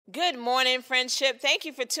Good morning, friendship. Thank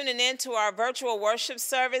you for tuning in to our virtual worship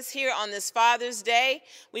service here on this Father's Day.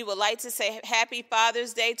 We would like to say happy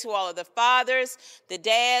Father's Day to all of the fathers, the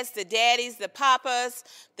dads, the daddies, the papas,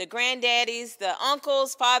 the granddaddies, the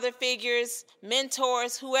uncles, father figures,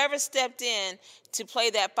 mentors, whoever stepped in to play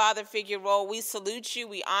that father figure role. We salute you,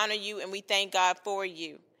 we honor you, and we thank God for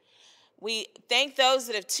you. We thank those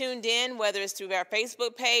that have tuned in, whether it's through our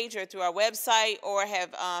Facebook page or through our website or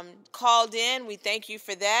have called in. We thank you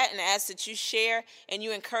for that and ask that you share and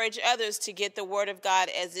you encourage others to get the Word of God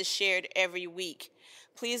as is shared every week.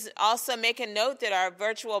 Please also make a note that our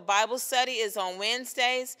virtual Bible study is on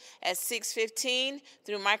Wednesdays at 6:15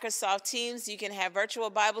 through Microsoft Teams. You can have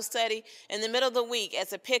virtual Bible study in the middle of the week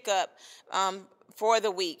as a pickup for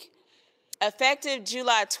the week. Effective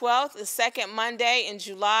July 12th, the second Monday in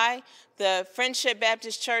July, the Friendship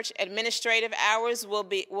Baptist Church administrative hours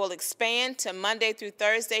will expand to Monday through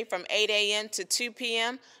Thursday from 8 a.m. to 2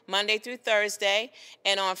 p.m., Monday through Thursday,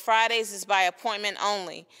 and on Fridays is by appointment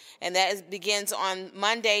only, and begins on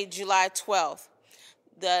Monday, July 12th.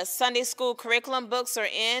 The Sunday school curriculum books are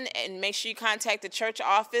in, and make sure you contact the church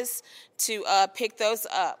office to pick those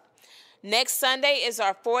up. Next Sunday is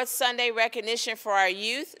our fourth Sunday recognition for our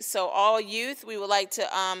youth. So all youth, we would like to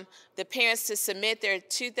the parents to submit their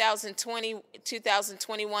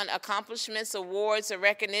 2020-2021 accomplishments, awards, or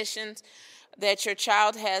recognitions that your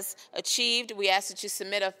child has achieved. We ask that you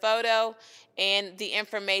submit a photo and the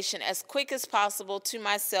information as quick as possible to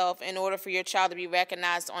myself in order for your child to be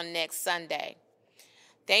recognized on next Sunday.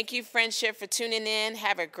 Thank you, friendship, for tuning in.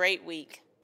 Have a great week.